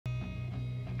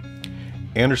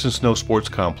Anderson Snow Sports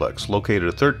Complex, located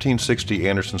at 1360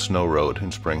 Anderson Snow Road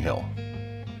in Spring Hill.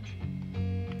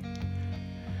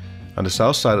 On the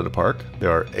south side of the park, there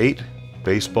are 8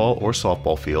 baseball or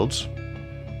softball fields,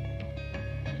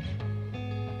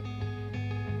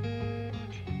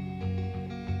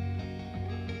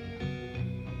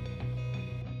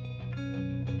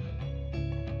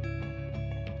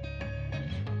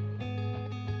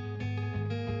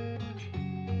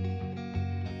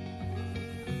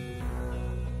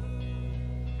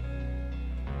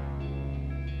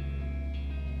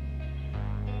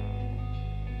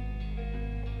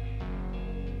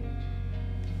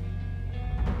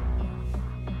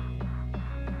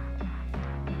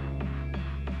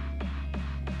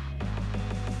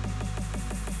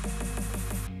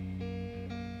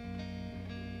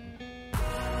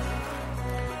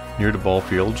 near the ball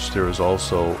fields. There is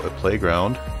also a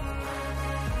playground.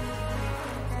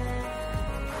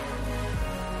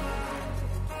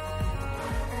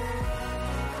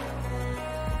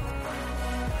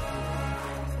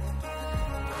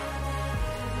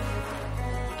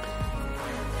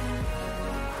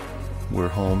 We're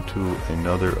home to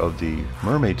another of the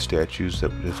mermaid statues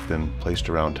that has been placed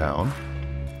around town.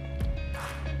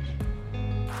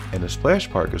 And a splash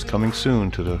park is coming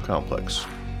soon to the complex.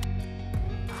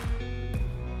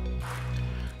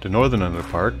 The northern end of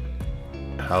the park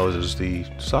houses the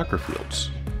soccer fields.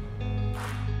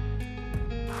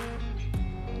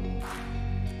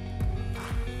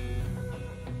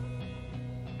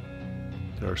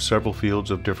 There are several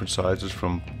fields of different sizes,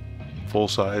 from full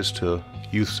size to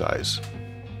youth size.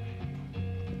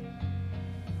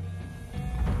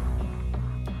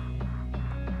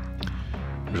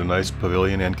 There's a nice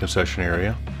pavilion and concession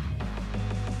area.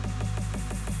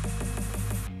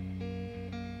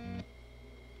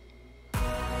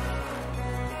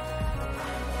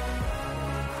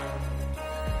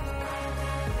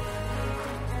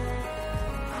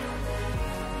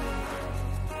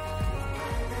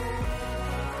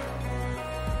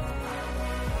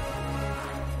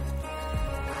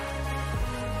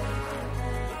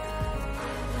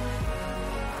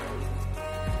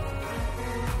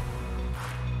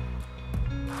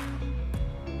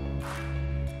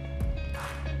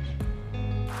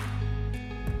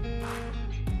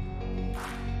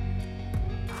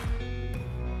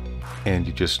 And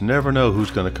you just never know who's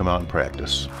going to come out and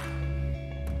practice.